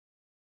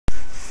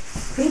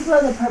People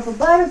of the Purple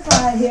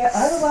Butterfly here,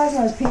 otherwise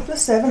known as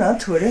People7 on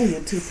Twitter,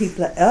 YouTube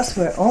People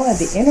elsewhere on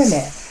the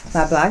internet.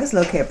 My blog is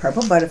located at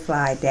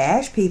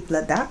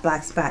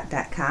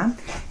purplebutterfly-people.blogspot.com,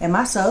 and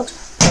my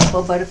soaps,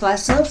 PurpleButterfly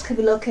Soaps, can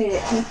be located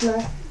at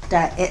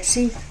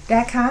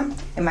people.etsy.com,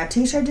 and my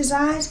t-shirt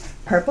designs,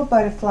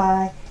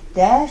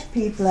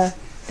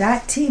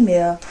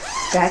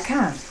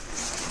 purplebutterfly-people.tmail.com.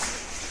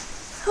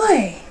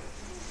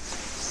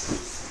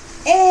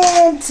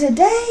 And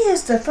today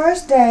is the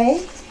first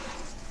day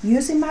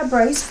using my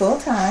brace full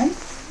time,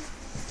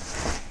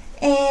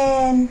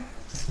 and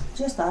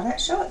just thought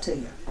I'd show it to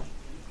you.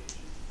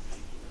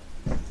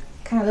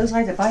 Kind of looks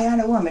like the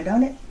Bionic Woman,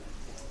 don't it?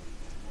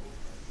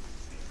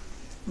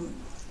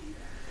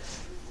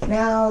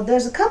 Now,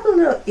 there's a couple of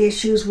little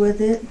issues with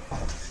it.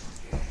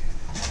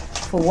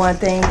 For one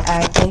thing,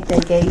 I think they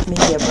gave me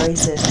a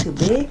brace that's too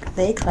big.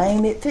 They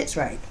claim it fits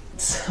right.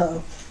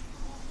 So,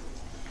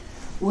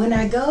 when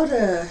I go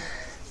to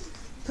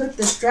put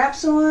the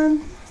straps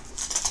on,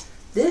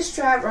 this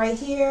strap right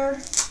here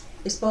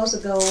is supposed to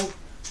go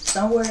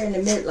somewhere in the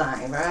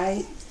midline,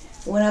 right?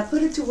 When I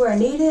put it to where I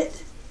need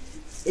it,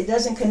 it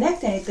doesn't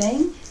connect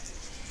anything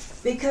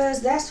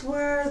because that's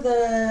where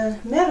the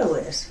metal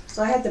is.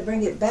 So I have to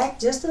bring it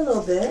back just a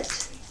little bit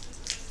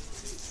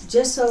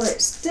just so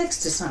it sticks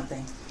to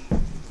something.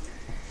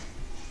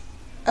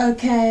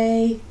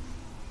 Okay,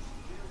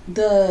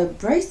 the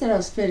brace that I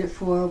was fitted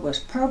for was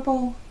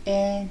purple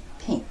and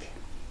pink.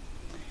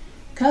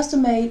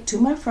 Custom made to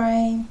my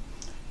frame.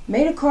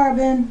 Made of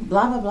carbon,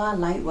 blah blah blah,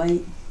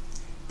 lightweight.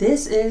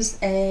 This is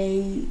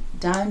a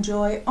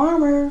Donjoy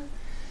armor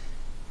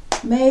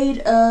made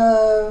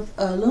of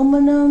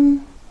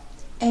aluminum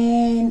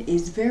and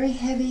is very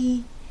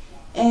heavy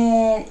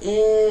and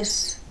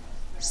is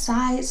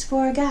sized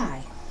for a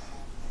guy.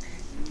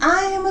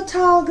 I am a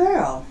tall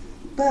girl,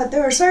 but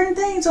there are certain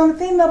things on the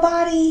female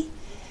body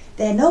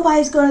that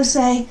nobody's going to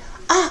say,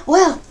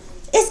 well,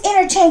 it's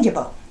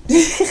interchangeable.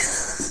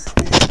 Because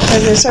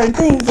there's certain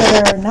things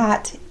that are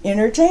not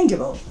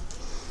interchangeable.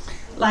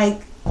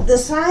 Like the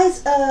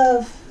size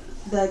of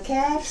the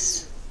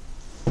calves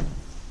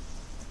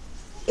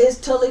is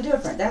totally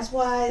different. That's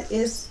why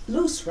it's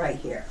loose right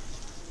here.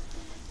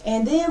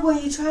 And then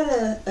when you try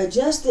to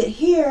adjust it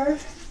here,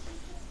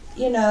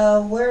 you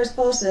know, where it's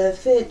supposed to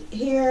fit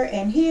here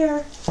and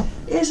here,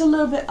 it's a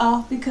little bit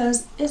off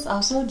because it's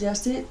also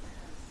adjusted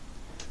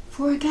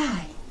for a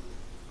guy.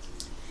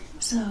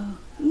 So,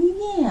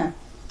 yeah.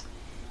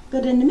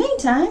 But in the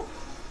meantime,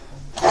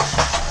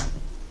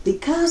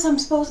 because I'm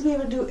supposed to be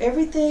able to do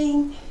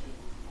everything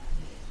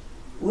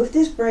with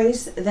this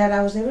brace that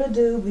I was able to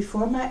do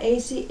before my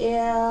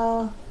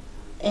ACL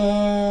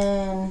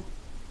and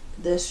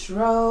the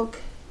stroke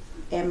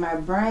and my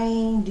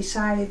brain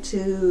decided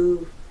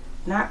to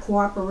not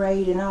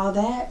cooperate and all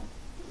that,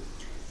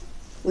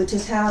 which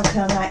is how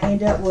come I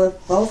end up with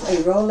both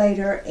a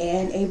rollator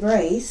and a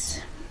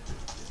brace,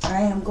 I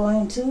am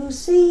going to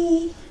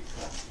see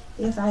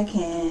if I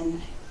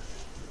can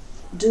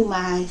do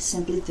my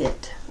Simply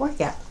Fit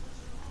workout.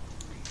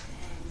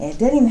 And it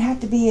doesn't even have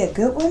to be a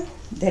good one.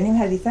 It doesn't even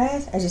have to be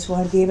fast. I just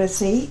want to be able to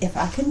see if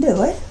I can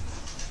do it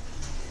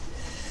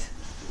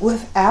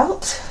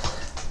without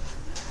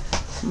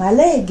my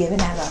leg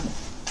giving out on me.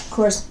 Of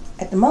course,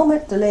 at the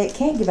moment, the leg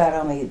can't give out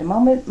on me. The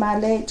moment my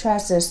leg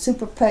tries to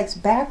superplex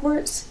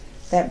backwards,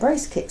 that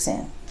brace kicks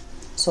in.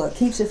 So it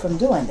keeps it from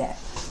doing that.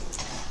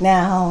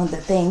 Now, the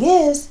thing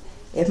is,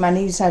 if my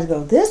knee decides to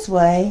go this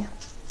way,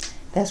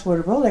 that's where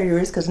the rollator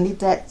is, because I need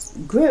that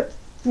grip,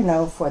 you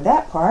know, for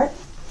that part.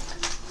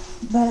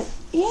 But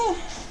yeah,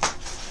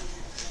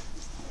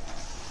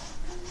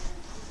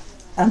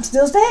 I'm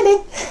still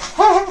standing.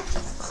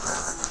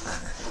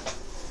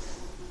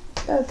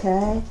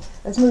 Okay,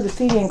 let's move the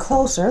feet in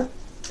closer.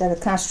 That'll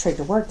concentrate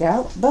the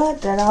workout,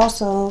 but that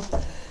also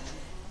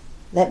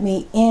let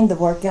me end the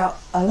workout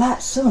a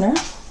lot sooner.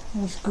 Let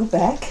me scoot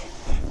back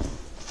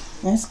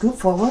and scoot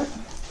forward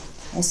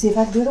and see if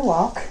I can do the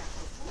walk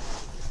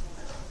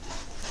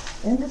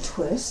and the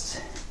twist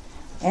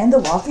and the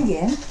walk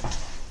again.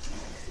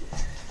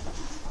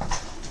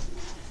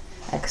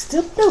 I can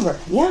still maneuver,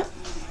 yeah.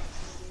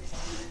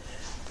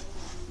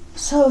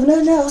 So if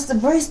nothing else, the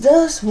brace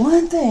does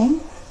one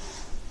thing,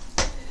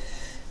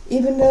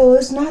 even though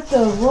it's not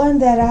the one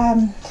that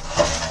I'm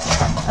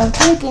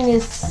thinking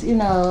it's, you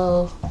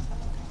know,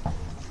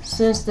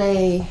 since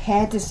they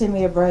had to send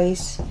me a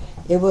brace,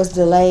 it was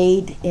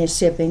delayed in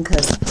shipping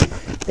because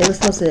they were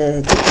supposed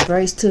to get the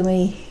brace to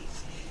me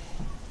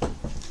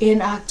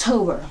in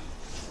October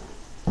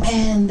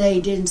and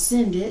they didn't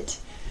send it.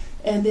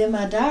 And then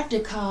my doctor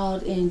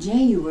called in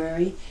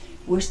January.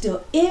 We're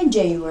still in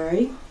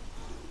January.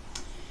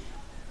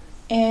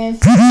 And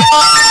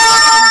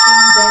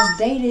that's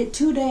dated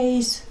 2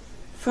 days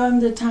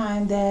from the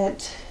time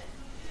that,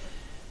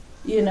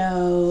 you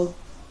know,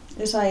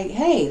 it's like,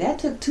 hey, that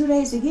took 2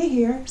 days to get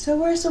here. So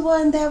where's the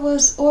one that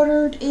was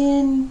ordered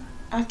in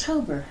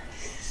October?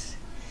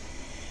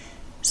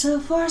 So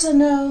far as I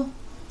know,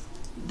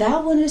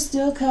 that one is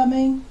still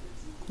coming.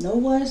 No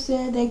one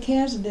said they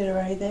canceled it or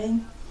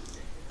anything.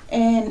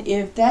 And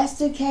if that's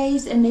the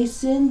case and they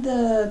send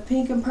the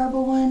pink and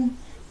purple one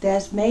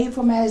that's made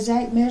for my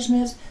exact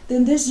measurements,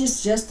 then this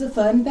is just a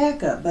fun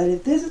backup. But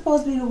if this is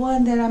supposed to be the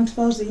one that I'm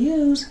supposed to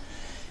use,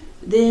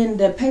 then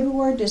the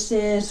paperwork that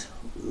says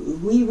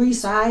we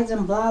resize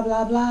and blah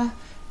blah blah,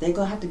 they're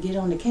gonna have to get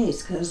on the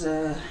case, because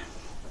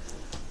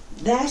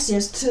that's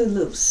just too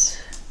loose.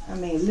 I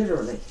mean,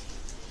 literally.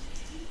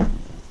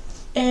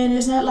 And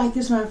it's not like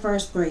this is my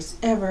first brace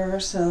ever,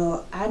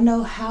 so I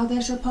know how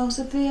they're supposed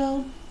to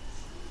feel.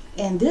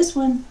 And this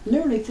one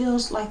literally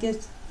feels like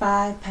it's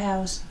 5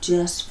 pounds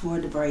just for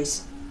the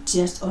brace,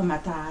 just on my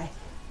thigh,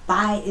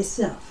 by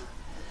itself.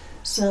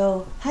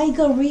 So how you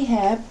gonna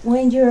rehab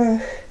when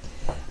you're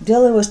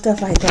dealing with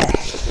stuff like that?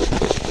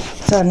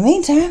 So in the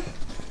meantime,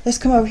 let's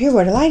come over here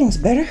where the lighting's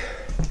better.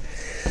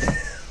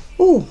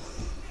 Ooh,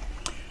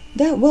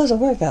 that was a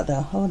workout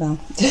though. Hold on.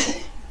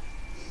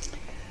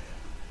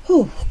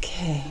 Ooh,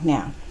 okay,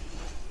 now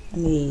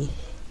let me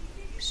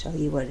show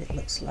you what it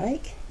looks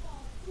like.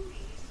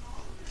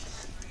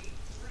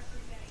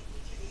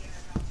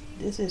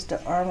 This is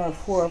the Armor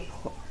 4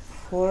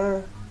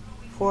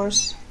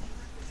 Force.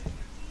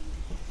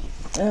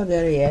 Oh,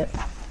 better yet.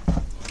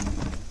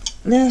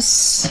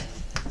 Let's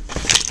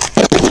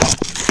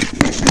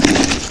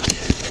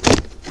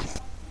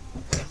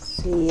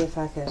see if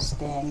I can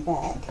stand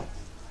back.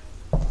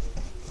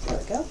 There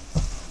we go.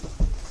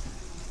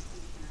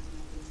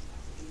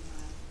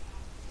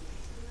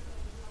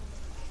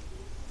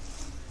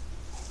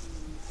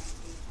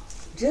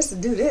 Just to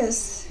do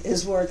this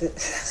is worth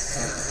it.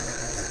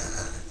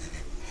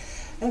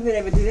 I've been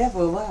able to do that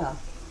for a while.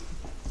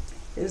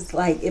 It's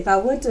like if I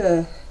went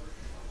to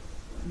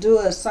do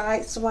a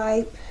side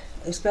swipe,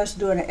 especially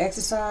during an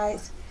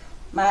exercise,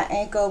 my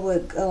ankle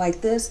would go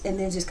like this and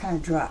then just kind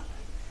of drop.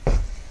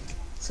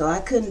 So I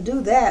couldn't do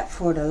that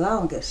for the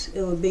longest.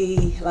 It would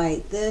be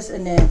like this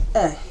and then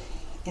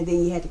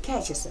you had to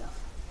catch yourself.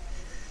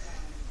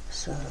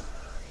 So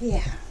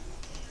yeah.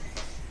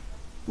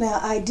 Now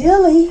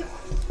ideally,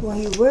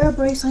 when you wear a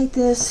brace like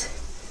this,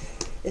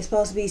 it's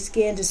supposed to be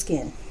skin to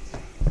skin.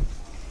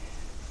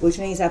 Which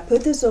means I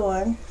put this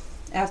on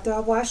after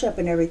I wash up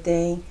and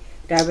everything,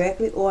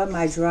 directly on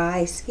my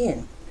dry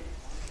skin.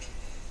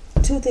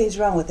 Two things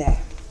wrong with that.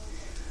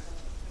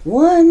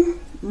 One,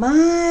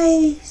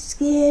 my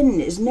skin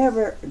is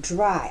never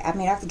dry. I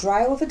mean, I have to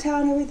dry it with a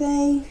towel and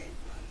everything,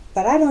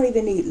 but I don't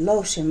even need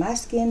lotion. My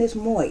skin is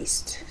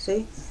moist.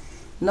 See?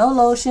 No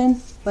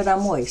lotion, but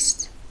I'm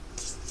moist.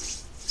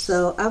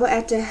 So I would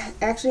have to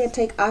actually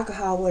take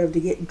alcohol with it to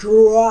get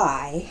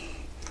dry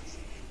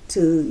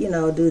to, you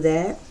know, do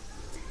that.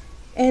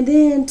 And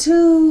then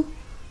two,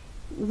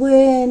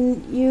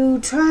 when you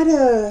try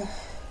to,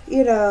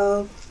 you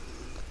know,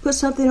 put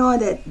something on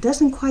that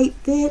doesn't quite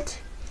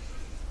fit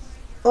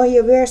on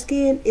your bare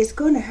skin, it's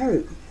going to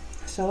hurt.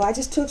 So I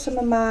just took some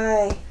of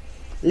my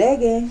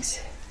leggings,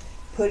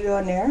 put it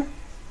on there,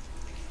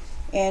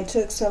 and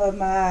took some of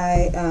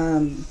my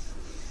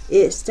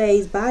It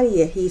Stays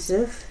body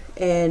adhesive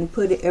and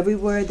put it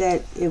everywhere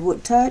that it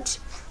would touch,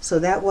 so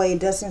that way it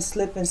doesn't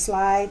slip and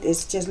slide.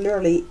 It's just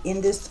literally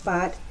in this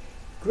spot,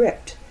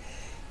 gripped.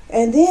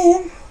 And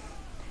then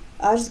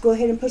I'll just go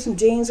ahead and put some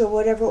jeans or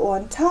whatever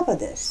on top of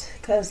this,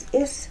 because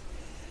it's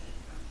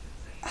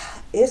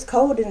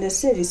cold in the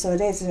city, so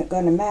it isn't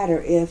going to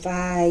matter if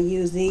I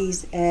use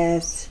these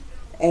as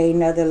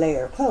another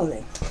layer of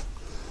clothing.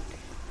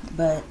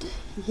 But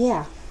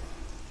yeah,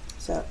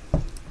 so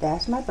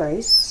that's my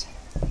brace.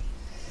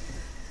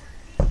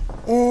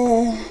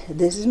 And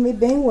this is me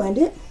being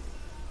winded,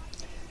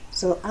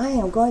 so I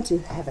am going to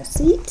have a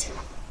seat.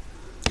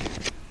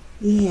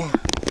 Yeah,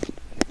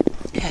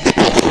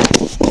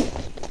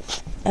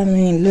 I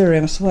mean, literally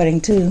I'm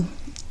sweating too.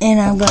 And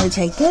I'm going to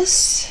take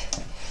this.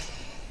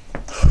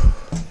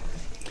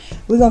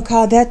 We're going to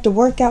call that the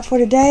workout for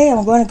today.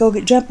 I'm going to go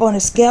jump on a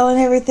scale and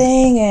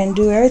everything and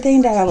do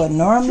everything that I would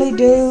normally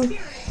do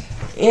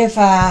if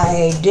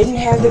I didn't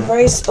have the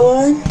brace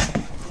on.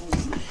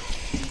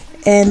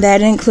 And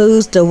that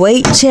includes the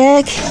weight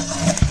check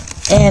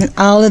and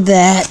all of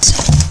that.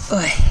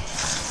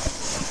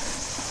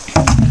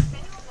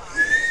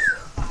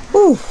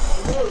 Ooh.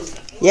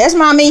 Yes,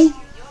 Mommy?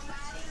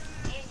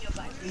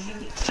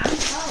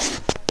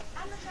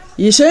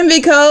 You shouldn't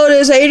be cold.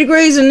 It's 80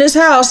 degrees in this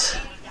house.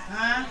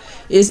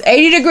 It's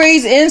 80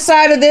 degrees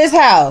inside of this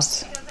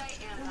house.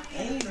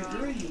 80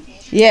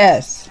 degrees?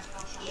 Yes.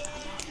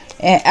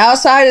 And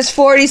outside is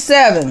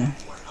 47.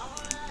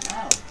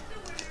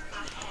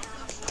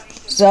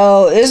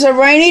 So it's a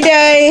rainy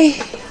day.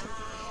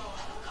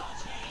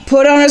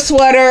 Put on a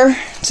sweater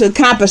to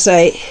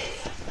compensate.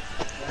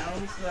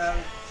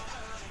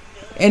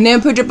 And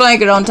then put your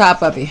blanket on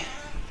top of you.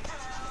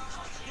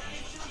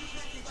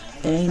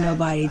 Ain't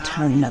nobody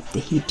turning up the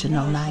heat to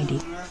no 90.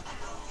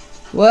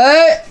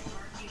 What?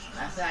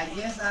 I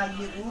guess I'll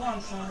get warm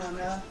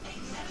somewhere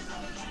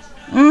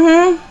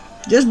now.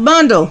 Just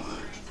bundle.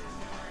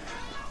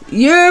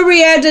 You're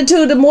reacting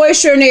to the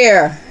moisture in the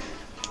air.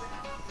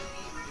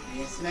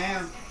 Yes,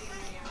 ma'am.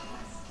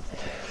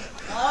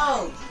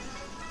 Oh.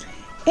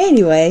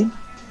 Anyway,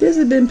 This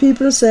has been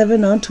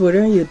People7 on Twitter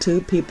and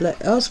YouTube, People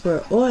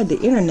elsewhere on the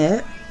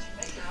internet.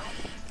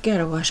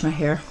 Gotta wash my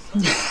hair.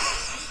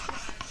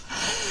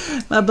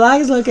 My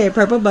blog is located at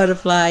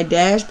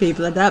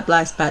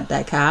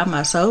PurpleButterfly-People.blogspot.com.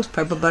 My soaps,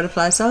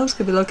 PurpleButterfly Soaps,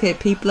 can be located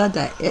at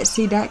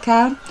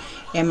People.etsy.com.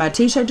 And my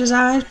t-shirt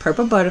designs,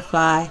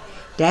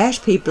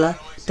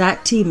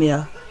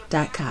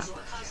 PurpleButterfly-People.tmail.com.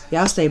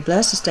 Y'all stay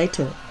blessed and stay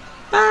tuned.